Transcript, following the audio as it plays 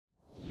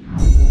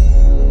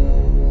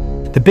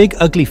The big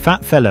ugly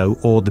fat fellow,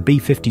 or the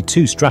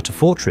B-52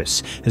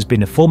 Stratofortress, has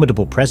been a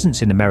formidable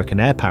presence in American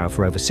air power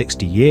for over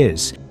 60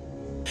 years.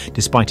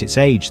 Despite its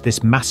age,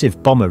 this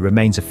massive bomber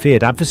remains a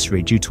feared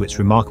adversary due to its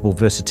remarkable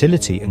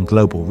versatility and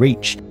global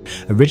reach.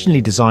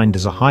 Originally designed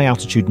as a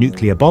high-altitude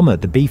nuclear bomber,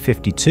 the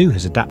B-52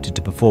 has adapted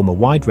to perform a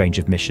wide range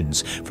of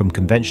missions, from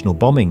conventional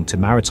bombing to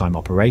maritime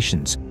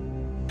operations.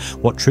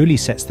 What truly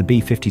sets the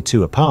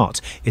B-52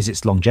 apart is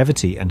its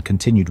longevity and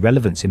continued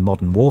relevance in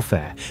modern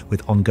warfare,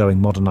 with ongoing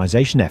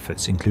modernization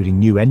efforts including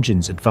new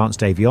engines,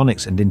 advanced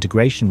avionics and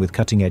integration with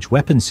cutting-edge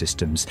weapons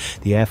systems.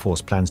 The Air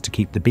Force plans to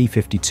keep the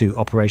B-52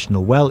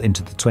 operational well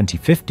into the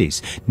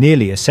 2050s,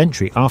 nearly a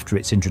century after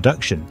its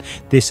introduction.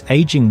 This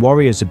aging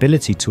warrior's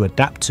ability to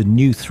adapt to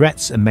new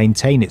threats and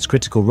maintain its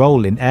critical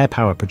role in air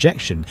power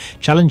projection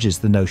challenges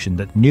the notion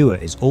that newer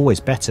is always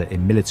better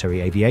in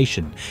military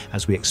aviation.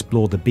 As we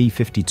explore the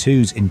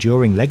B-52's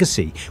enduring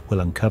legacy, we'll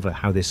uncover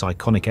how this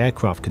iconic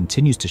aircraft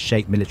continues to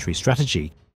shape military strategy